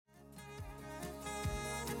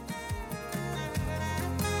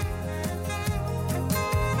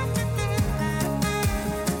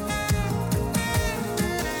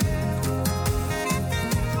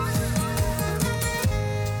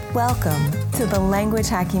Welcome to the Language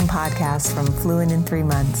Hacking Podcast from Fluent in 3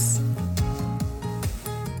 Months.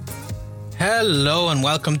 Hello and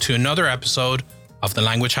welcome to another episode of the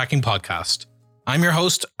Language Hacking Podcast. I'm your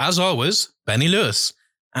host, as always, Benny Lewis,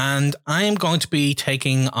 and I am going to be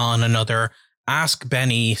taking on another Ask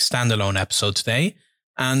Benny standalone episode today,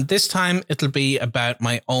 and this time it'll be about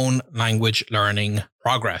my own language learning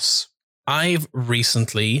progress. I've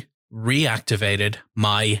recently reactivated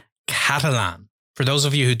my Catalan. For those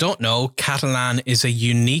of you who don't know, Catalan is a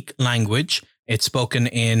unique language. It's spoken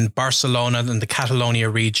in Barcelona and the Catalonia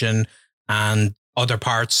region and other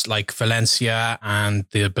parts like Valencia and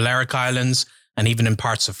the Balearic Islands, and even in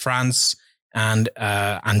parts of France and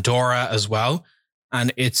Andorra as well.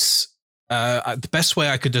 And it's the best way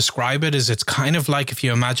I could describe it is it's kind of like if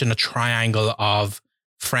you imagine a triangle of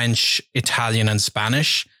French, Italian, and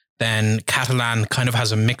Spanish, then Catalan kind of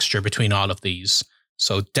has a mixture between all of these.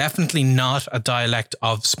 So definitely not a dialect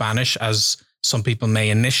of Spanish, as some people may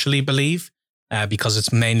initially believe, because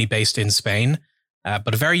it's mainly based in Spain,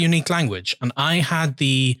 but a very unique language. And I had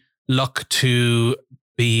the luck to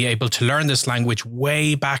be able to learn this language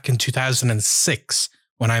way back in 2006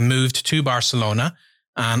 when I moved to Barcelona,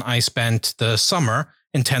 and I spent the summer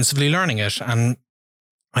intensively learning it. And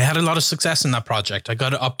I had a lot of success in that project. I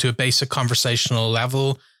got it up to a basic conversational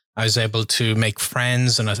level. I was able to make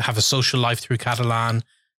friends and have a social life through Catalan.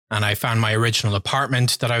 And I found my original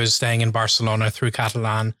apartment that I was staying in Barcelona through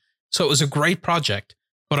Catalan. So it was a great project.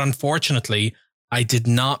 But unfortunately, I did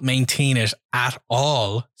not maintain it at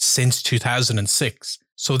all since 2006.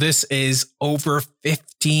 So this is over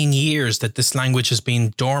 15 years that this language has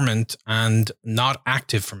been dormant and not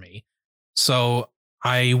active for me. So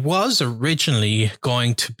I was originally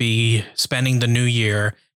going to be spending the new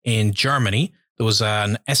year in Germany. There was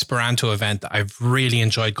an Esperanto event that I've really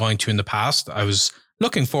enjoyed going to in the past. I was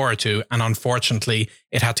looking forward to, and unfortunately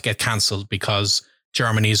it had to get cancelled because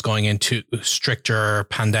Germany is going into stricter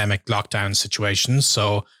pandemic lockdown situations.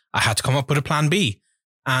 So I had to come up with a plan B.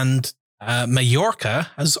 And Mallorca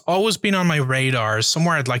has always been on my radar as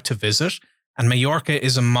somewhere I'd like to visit. And Mallorca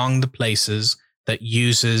is among the places that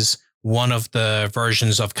uses one of the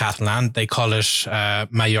versions of Catalan. They call it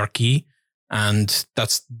Mallorquí. And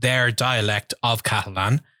that's their dialect of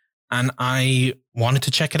Catalan. And I wanted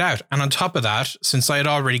to check it out. And on top of that, since I had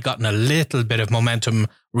already gotten a little bit of momentum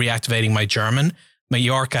reactivating my German,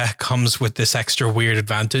 Mallorca comes with this extra weird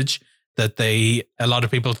advantage that a lot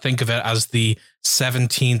of people think of it as the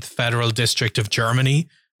 17th federal district of Germany,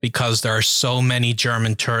 because there are so many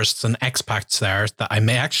German tourists and expats there that I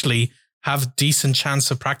may actually have a decent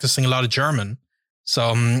chance of practicing a lot of German. So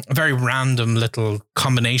a very random little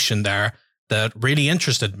combination there that really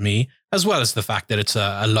interested me, as well as the fact that it's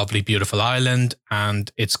a lovely, beautiful island,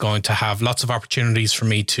 and it's going to have lots of opportunities for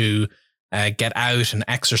me to get out and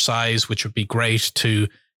exercise, which would be great to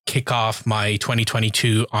kick off my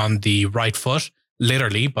 2022 on the right foot,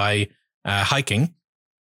 literally by hiking,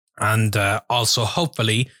 and also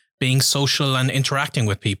hopefully being social and interacting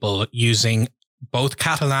with people using both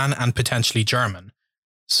Catalan and potentially German.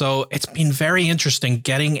 So it's been very interesting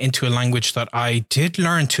getting into a language that I did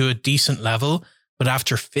learn to a decent level, but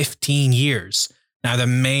after 15 years. Now, the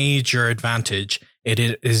major advantage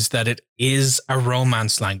is that it is a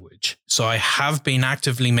Romance language. So I have been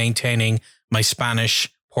actively maintaining my Spanish,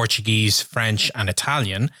 Portuguese, French, and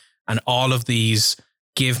Italian, and all of these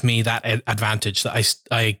give me that advantage that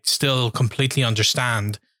I still completely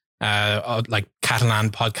understand like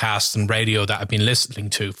Catalan podcasts and radio that I've been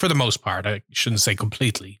listening to for the most part. I shouldn't say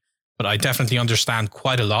completely, but I definitely understand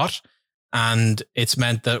quite a lot. And it's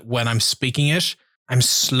meant that when I'm speaking it, I'm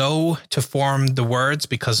slow to form the words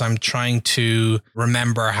because I'm trying to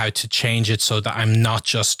remember how to change it so that I'm not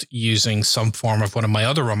just using some form of one of my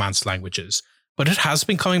other Romance languages. But it has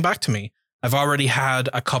been coming back to me. I've already had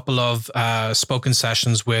a couple of spoken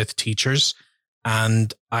sessions with teachers,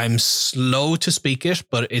 and I'm slow to speak it,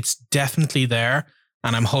 but it's definitely there.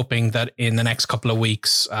 And I'm hoping that in the next couple of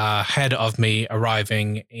weeks, ahead of me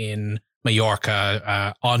arriving in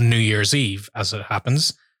Mallorca on New Year's Eve, as it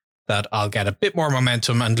happens, that I'll get a bit more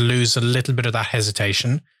momentum and lose a little bit of that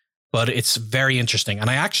hesitation. But it's very interesting. And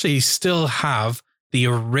I actually still have the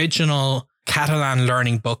original Catalan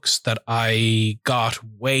learning books that I got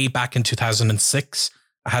way back in 2006.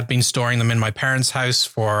 I had been storing them in my parents' house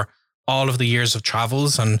for all of the years of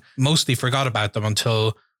travels and mostly forgot about them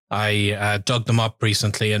until I dug them up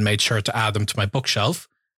recently and made sure to add them to my bookshelf.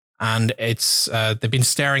 And it's they've been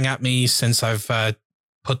staring at me since I've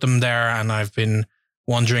put them there, and I've been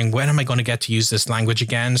wondering, when am I going to get to use this language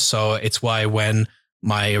again? So it's why when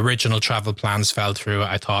my original travel plans fell through,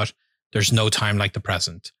 I thought there's no time like the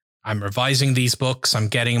present. I'm revising these books. I'm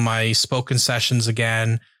getting my spoken sessions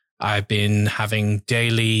again. I've been having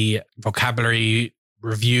daily vocabulary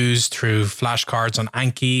reviews through flashcards on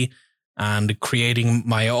Anki and creating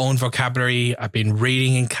my own vocabulary. I've been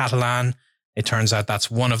reading in Catalan. It turns out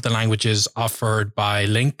that's one of the languages offered by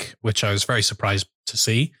Link, which I was very surprised to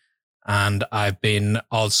see. And I've been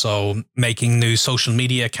also making new social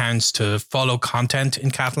media accounts to follow content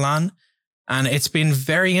in Catalan. And it's been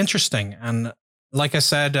very interesting. And like I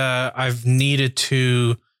said, I've needed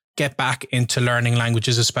to get back into learning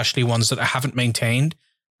languages, especially ones that I haven't maintained.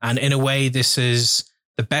 And in a way, this is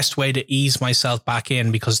the best way to ease myself back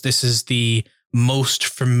in, because this is the most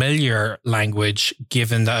familiar language,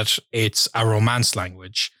 given that it's a Romance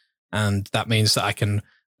language. And that means that I can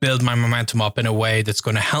build my momentum up in a way that's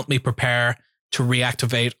going to help me prepare to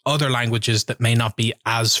reactivate other languages that may not be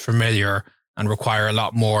as familiar and require a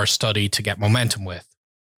lot more study to get momentum with.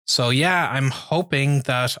 So yeah, I'm hoping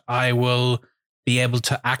that I will be able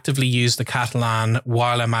to actively use the Catalan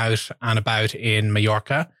while I'm out and about in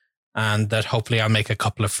Mallorca, and that hopefully I'll make a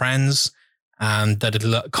couple of friends and that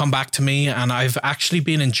it'll come back to me. And I've actually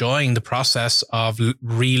been enjoying the process of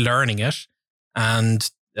relearning it and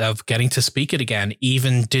of getting to speak it again,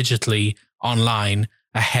 even digitally online,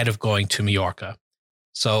 ahead of going to Mallorca.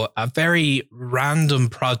 So a very random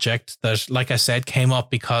project that, like I said, came up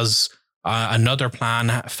because another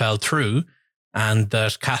plan fell through, and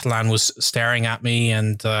that Catalan was staring at me,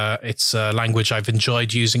 and it's a language I've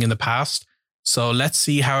enjoyed using in the past. So let's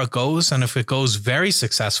see how it goes. And if it goes very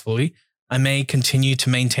successfully, I may continue to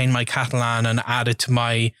maintain my Catalan and add it to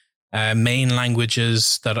my main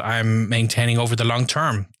languages that I'm maintaining over the long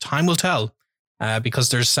term. Time will tell, because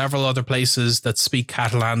there's several other places that speak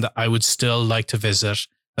Catalan that I would still like to visit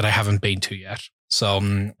that I haven't been to yet.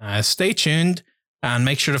 So stay tuned and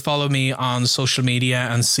make sure to follow me on social media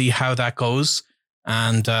and see how that goes.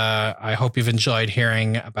 And I hope you've enjoyed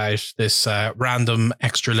hearing about this random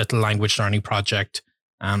extra little language learning project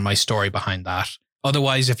and my story behind that.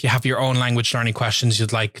 Otherwise, if you have your own language learning questions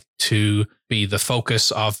you'd like to be the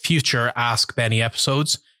focus of future Ask Benny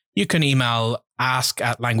episodes, you can email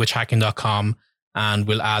ask@languagehacking.com and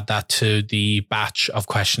we'll add that to the batch of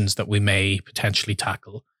questions that we may potentially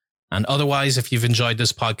tackle. And otherwise, if you've enjoyed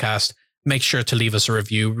this podcast, make sure to leave us a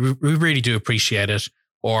review. We really do appreciate it.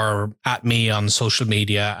 Or at me on social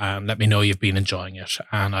media and let me know you've been enjoying it.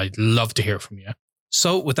 And I'd love to hear from you.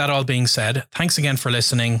 So with that all being said, thanks again for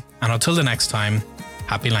listening. And until the next time,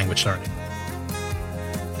 happy language learning.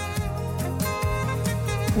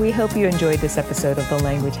 We hope you enjoyed this episode of the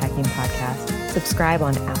Language Hacking Podcast. Subscribe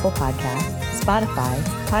on Apple Podcasts, Spotify,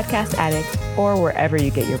 Podcast Addict, or wherever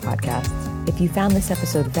you get your podcasts. If you found this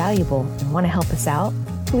episode valuable and want to help us out,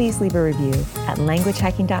 please leave a review at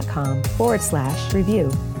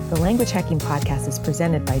languagehacking.com/review. The Language Hacking Podcast is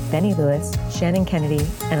presented by Benny Lewis, Shannon Kennedy,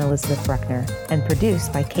 and Elizabeth Bruckner, and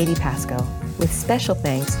produced by Katie Pasco, with special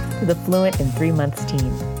thanks to the Fluent in 3 Months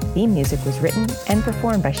team. Theme music was written and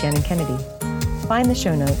performed by Shannon Kennedy. Find the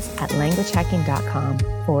show notes at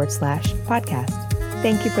languagehacking.com/podcast.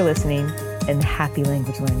 Thank you for listening, and happy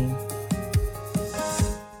language learning.